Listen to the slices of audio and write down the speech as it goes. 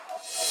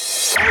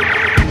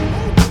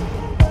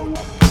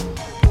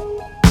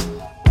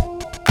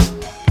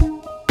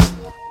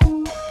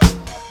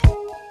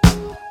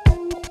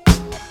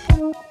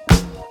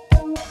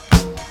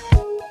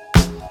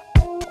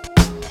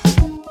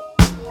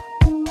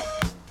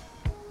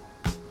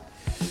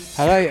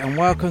Hello and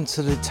welcome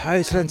to the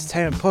Total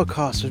Entertainment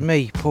Podcast with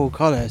me, Paul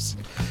Collis.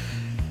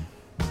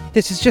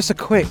 This is just a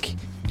quick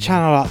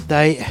channel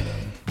update,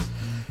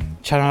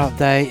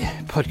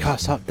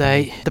 podcast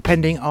update,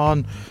 depending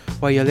on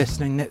where you're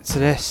listening to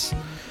this.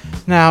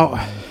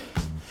 Now,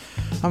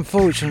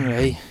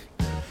 unfortunately,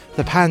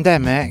 the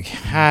pandemic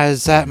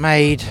has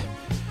made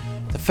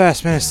the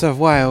First Minister of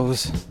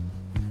Wales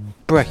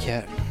brick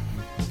it,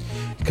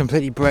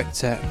 completely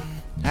bricked it.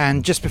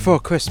 And just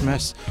before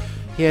Christmas,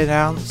 he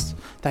announced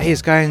that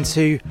he's going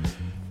to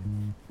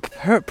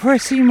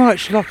pretty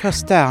much lock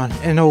us down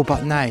in all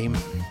but name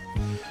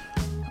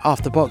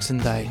after Boxing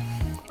Day.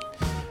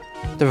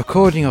 The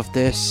recording of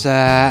this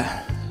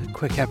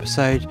quick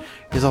episode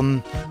is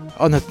on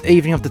the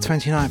evening of the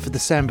 29th of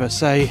December,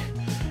 so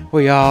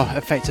we are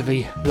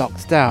effectively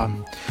locked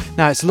down.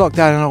 Now it's locked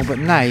down in all but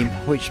name,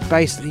 which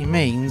basically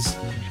means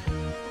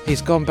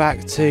he's gone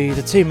back to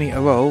the 2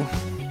 metre rule,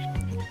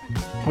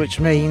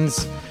 which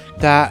means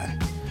that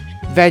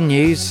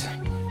venues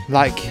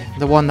like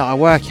the one that I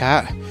work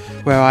at,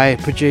 where I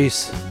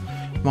produce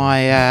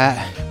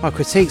my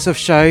critiques of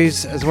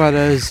shows as well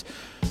as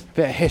a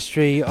bit of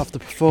history of the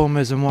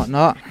performers and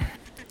whatnot,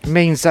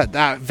 means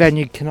that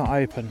venue cannot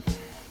open.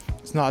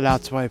 It's not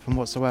allowed to open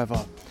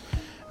whatsoever.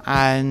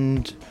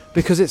 And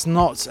because it's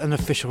not an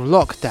official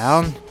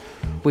lockdown,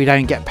 we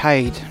don't get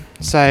paid.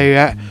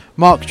 So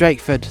Mark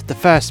Drakeford, the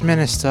First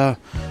Minister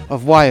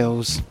of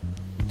Wales,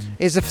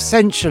 is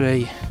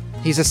essentially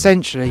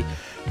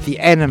the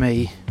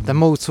enemy, the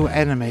mortal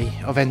enemy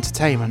of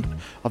entertainment,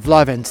 of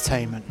live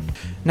entertainment.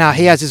 Now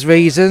he has his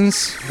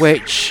reasons,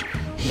 which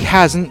he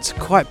hasn't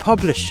quite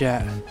published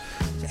yet.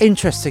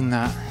 Interesting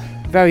that,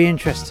 very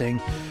interesting,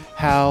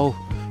 how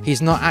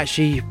he's not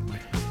actually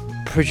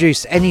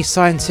produced any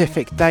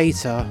scientific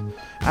data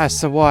as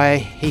to why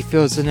he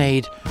feels the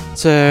need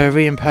to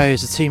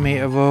reimpose the 2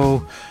 metre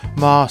rule,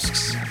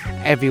 masks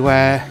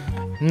everywhere.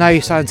 No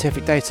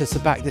scientific data to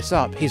back this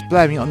up. He's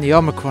blaming it on the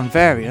Omicron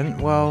variant.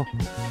 Well,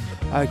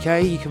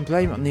 okay, you can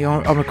blame it on the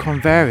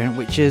Omicron variant,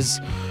 which is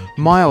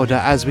milder,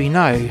 as we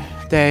know,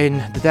 than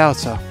the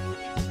Delta,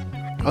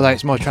 although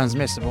it's more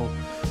transmissible.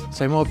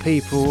 So more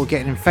people are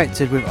getting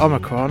infected with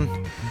Omicron,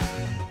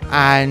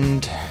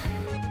 and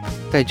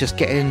they're just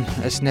getting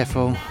a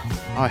sniffle,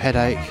 a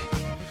headache.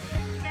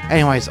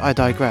 Anyways, I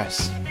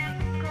digress.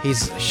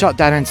 He's shut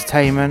down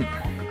entertainment.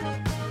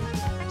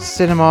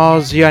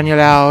 Cinemas, you're only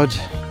allowed,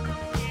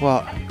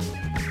 per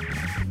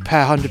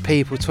 100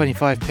 people,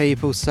 25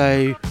 people,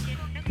 so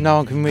no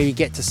one can really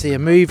get to see a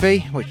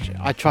movie, which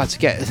I tried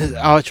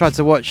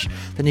to watch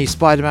the new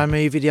Spider-Man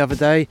movie the other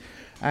day,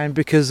 and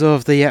because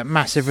of the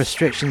massive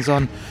restrictions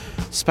on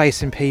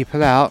spacing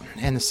people out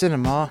in the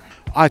cinema,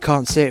 I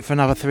can't see it for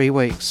another 3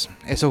 weeks.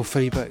 It's all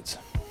fully booked.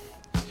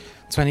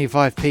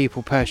 25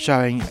 people per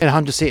showing in a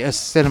 100-seater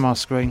cinema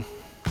screen,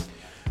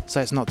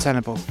 so it's not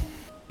tenable.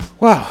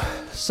 Well,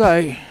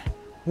 so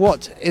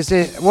what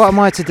am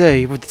I to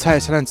do with the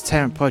Total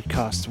Entertainment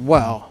Podcast?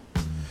 Well,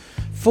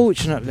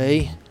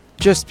 fortunately,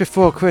 just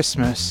before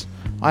Christmas,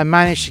 I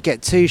managed to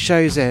get 2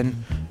 shows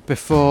in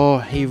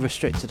before he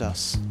restricted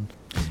us.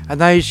 And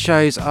those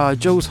shows are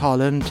Jools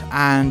Holland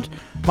and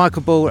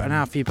Michael Ball and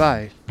Alfie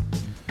Boe.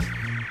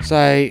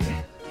 So,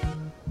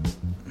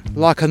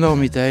 like I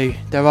normally do,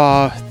 there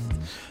are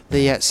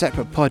the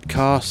separate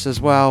podcasts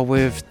as well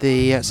with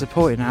the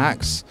supporting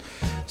acts.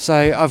 So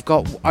I've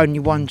got only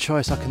one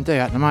choice I can do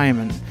at the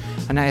moment,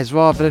 and that is,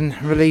 rather than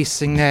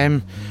releasing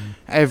them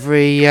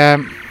every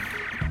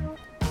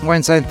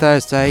Wednesday and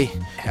Thursday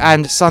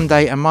and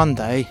Sunday and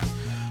Monday,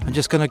 I'm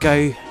just going to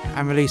go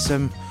and release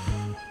them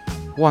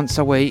once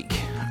a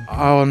week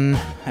on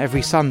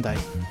every Sunday,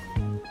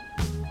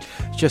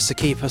 just to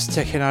keep us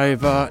ticking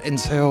over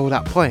until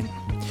that point,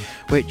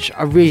 which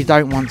I really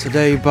don't want to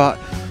do, but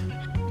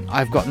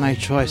I've got no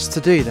choice to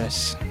do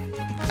this.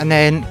 And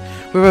then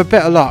with a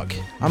bit of luck,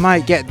 I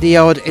might get the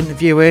odd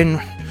interview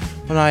in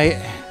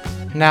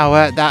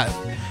that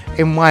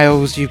in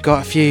Wales you've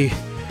got a few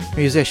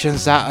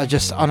musicians that are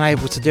just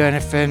unable to do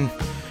anything,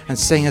 and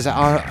singers that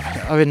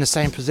are in the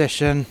same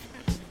position.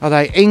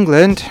 Although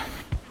England,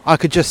 I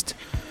could just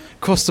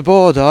cross the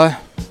border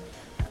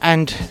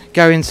and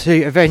go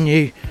into a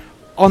venue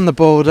on the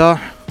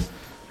border,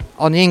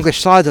 on the English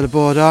side of the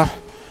border,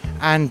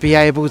 and be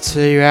able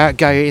to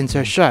go into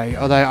a show,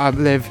 although I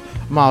live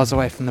miles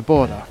away from the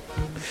border.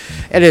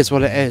 It is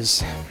what it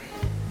is.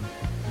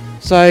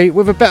 So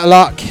with a bit of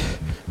luck,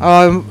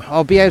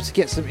 I'll be able to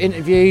get some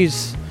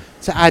interviews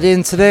to add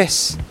into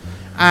this,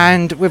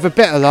 and with a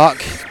bit of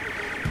luck,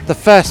 the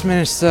First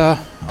Minister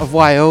of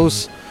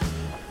Wales,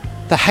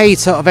 the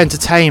hater of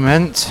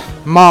entertainment,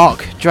 Mark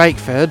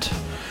Drakeford,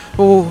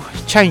 will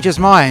change his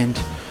mind.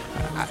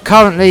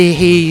 Currently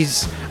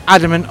he's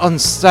adamant on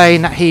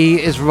saying that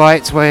he is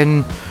right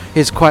when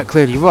he's quite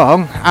clearly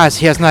wrong, as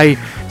he has no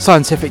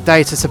scientific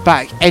data to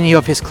back any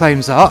of his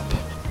claims up,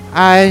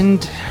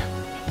 and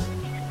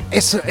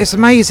it's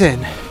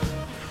amazing.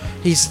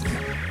 He's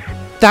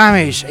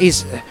damaged,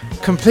 he's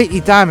completely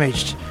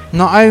damaged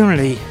not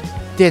only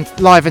the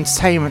live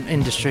entertainment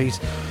industries,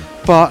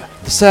 but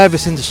the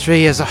service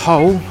industry as a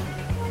whole,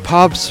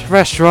 pubs,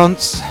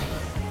 restaurants,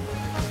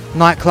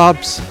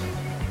 nightclubs,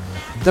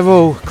 they're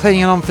all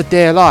clinging on for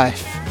dear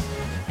life,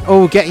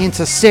 all getting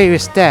into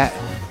serious debt,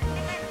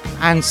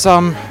 and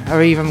some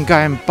are even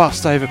going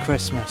bust over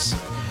Christmas.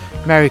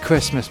 Merry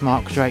Christmas,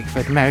 Mark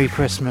Drakeford, Merry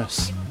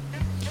Christmas.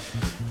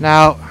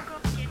 Now,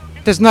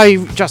 there's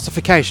no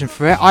justification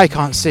for it. I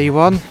can't see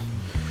one,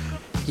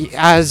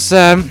 as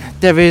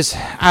there is,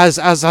 as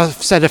I've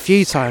said a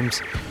few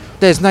times,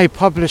 there's no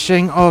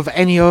publishing of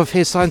any of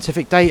his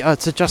scientific data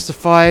to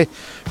justify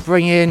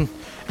bringing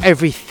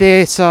every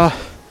theatre,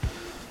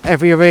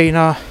 every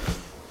arena,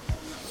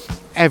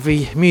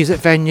 every music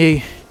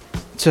venue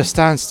to a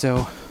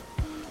standstill.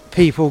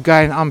 People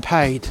going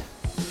unpaid,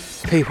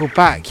 people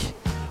back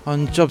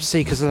on job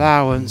seekers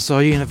allowance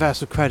or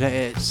universal credit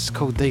it's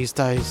called these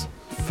days,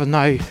 for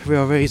no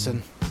real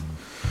reason.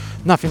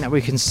 Nothing that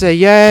we can see.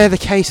 Yeah, the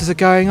cases are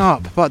going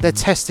up, but they're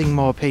testing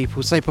more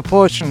people, so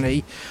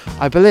proportionally,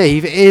 I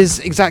believe, it is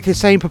exactly the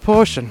same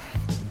proportion.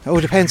 It all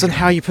depends on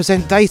how you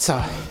present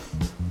data.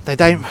 They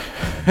don't...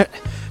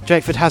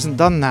 Drakeford hasn't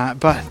done that,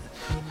 but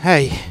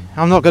hey,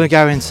 I'm not going to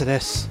go into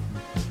this.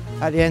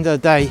 At the end of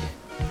the day,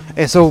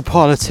 it's all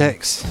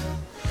politics,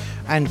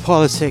 and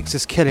politics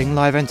is killing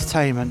live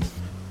entertainment.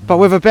 But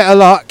with a bit of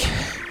luck,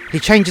 he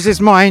changes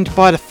his mind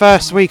by the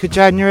first week of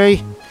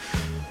January,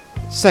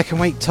 second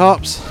week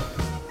tops,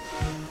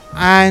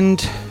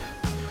 and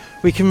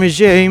we can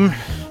resume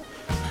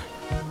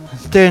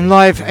doing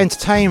live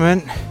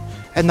entertainment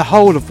in the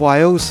whole of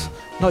Wales,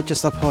 not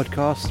just our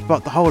podcast,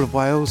 but the whole of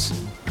Wales,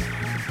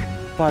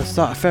 by the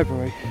start of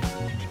February.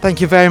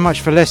 Thank you very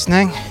much for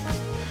listening,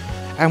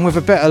 and with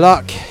a bit of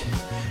luck,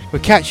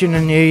 we'll catch you in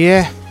the new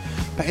year.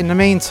 But in the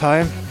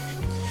meantime,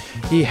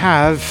 you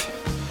have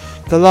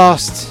the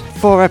last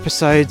 4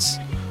 episodes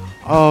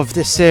of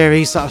this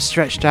series that I've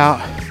stretched out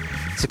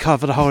to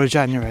cover the whole of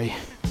January.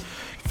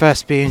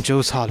 First being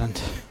Jools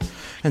Holland.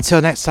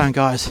 Until next time,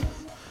 guys,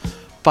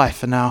 bye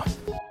for now.